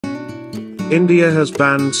India has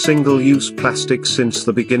banned single-use plastic since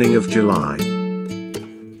the beginning of July.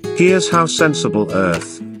 Here's how Sensible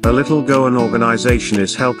Earth, a Little Go An organization,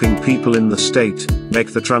 is helping people in the state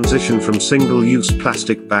make the transition from single-use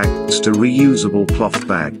plastic bags to reusable cloth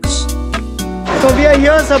bags. So we are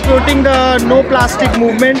here supporting the No Plastic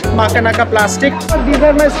movement, Makanaka Plastic. These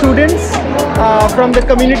are my students from the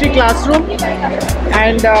community classroom,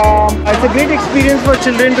 and it's a great experience for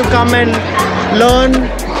children to come and learn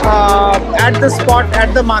at the spot,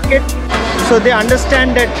 at the market. So they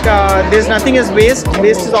understand that there's nothing as waste.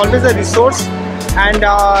 Waste is always a resource, and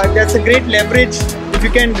that's a great leverage if you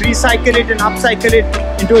can recycle it and upcycle it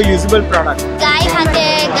into a usable product. गाय खाते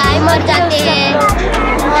हैं, गाय मर जाते हैं,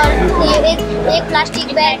 और ये एक plastic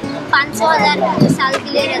bag 500,000 साल के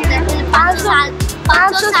लिए रहता है,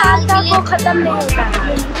 500 साल के लिए खत्म नहीं होता,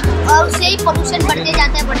 और उससे ही पोल्यूशन बढ़ते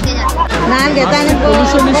जाता है.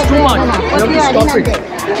 Pollution is too much. We have to stop it.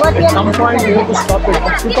 At some point we have to stop it.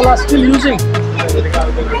 But people are still using.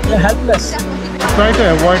 They're helpless. Try to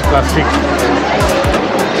avoid plastic.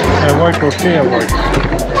 Avoid, totally avoid.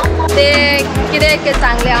 ते कितें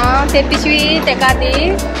सांगले हांव ते पिशवी तेका दी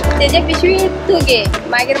तेजे पिशवी तू घे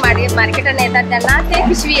मागीर मार्केटान येतात तेन्ना ते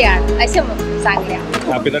पिशवी हाड अशें सांगले.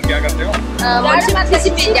 आप इधर क्या करते हो?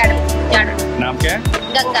 नाम क्या है?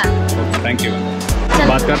 गंगा. Thank you.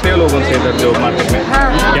 बात करते हो लोगों से इधर जो मार्केट में?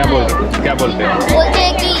 हाँ. क्या बोलते हैं? बोलते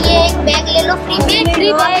हैं कि ये एक बैग ले लो फ्री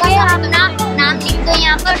बैग है, अपना नाम लिख दो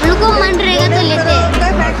यहाँ पर, उनको मन रहेगा तो लेते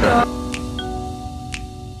हैं.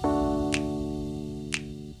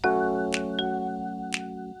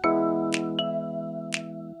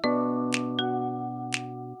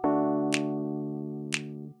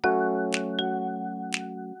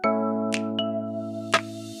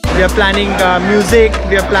 We are planning music,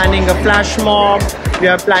 we are planning a flash mob, we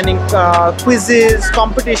are planning quizzes,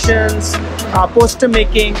 competitions, poster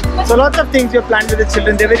making. So lots of things we have planned with the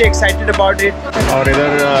children. They're very excited about it. और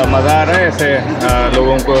इधर मजा आ रहा है ऐसे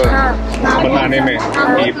लोगों को बताने में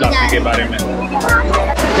कि प्लास्टिक के बारे में.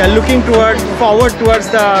 We are looking forward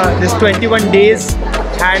towards this 21 days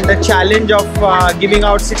and the challenge of giving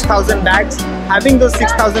out 6,000 bags, having those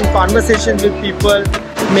 6,000 conversations with people,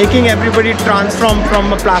 making everybody transform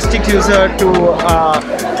from a plastic user to a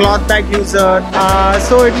cloth bag user.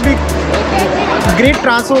 So it will be great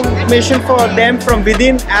transformation for them from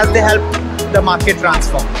within as they help the market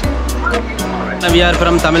transform. We are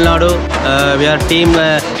from Tamil Nadu. We are team.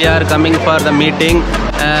 We are coming for the meeting,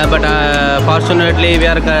 but fortunately we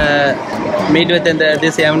are meet with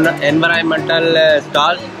this environmental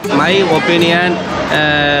stall. My opinion: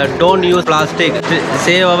 don't use plastic.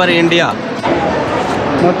 Save our India.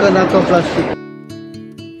 Makanaka Plastic.